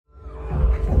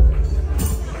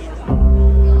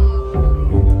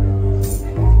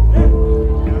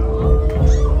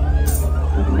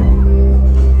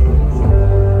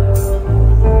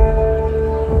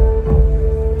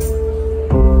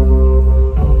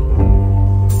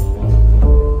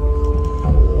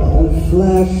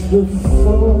flash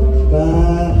before my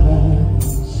eyes.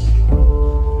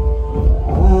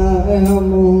 I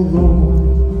am alone.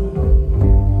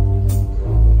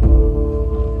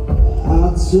 I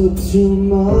took too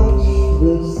much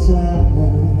this time.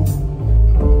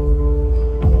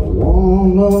 I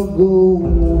wanna go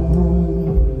home.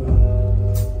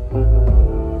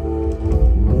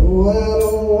 No, I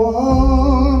don't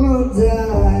wanna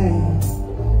die.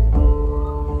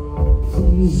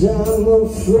 Please, I'm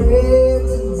afraid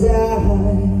to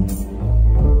die.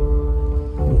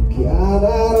 God, I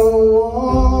don't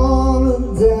wanna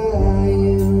die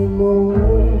anymore.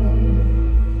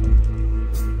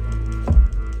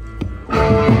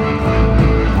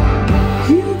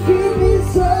 You give me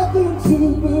something to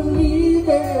believe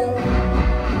in.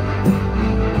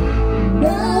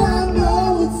 Now I know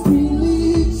it's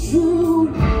really true.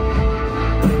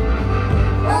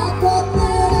 I thought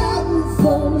that I was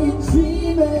only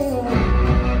dreaming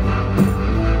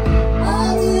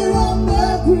out here on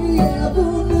Mercury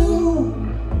Avenue.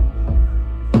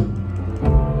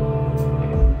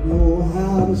 Know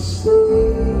how to stay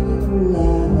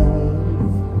alive.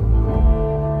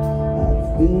 I've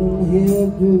been here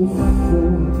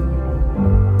before.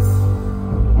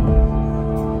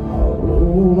 I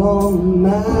roll on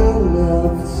my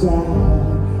left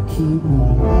side, keep my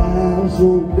eyes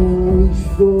open, reach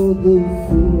for the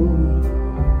floor.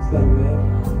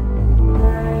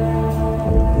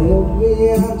 Help me,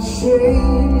 I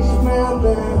changed my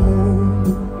mind.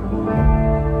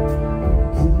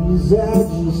 Please, I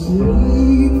just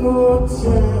need more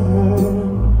time.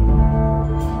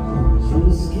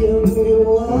 Just give me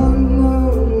one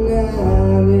more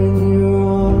night in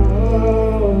your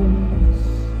arms.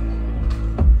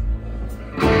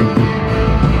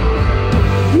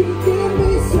 You give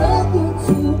me something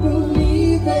to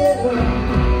believe in,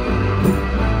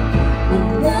 and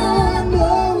now I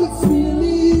know it's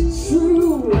really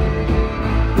true.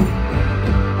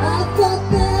 I thought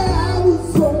that I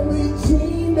was only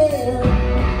dreaming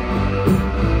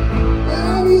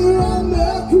out here on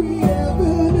Mercury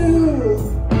Avenue.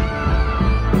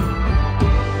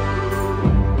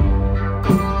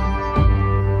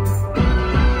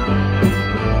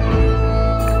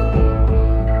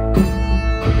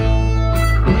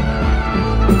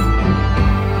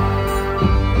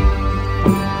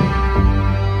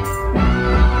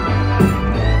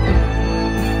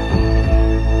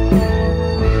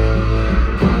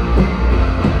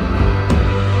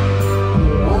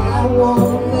 I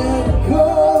won't let go.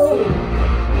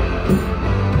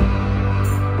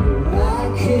 I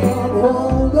can't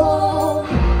hold on.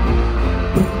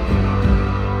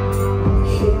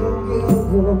 Can't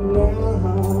give up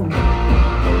now.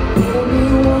 Give me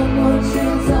one more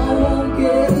chance, I won't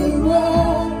get it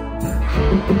wrong.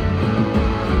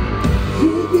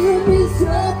 You give me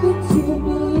something to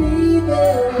believe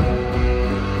in.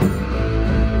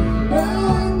 Now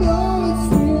I know it's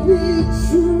really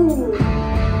true.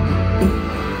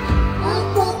 I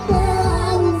thought that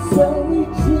I was only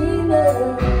dreaming.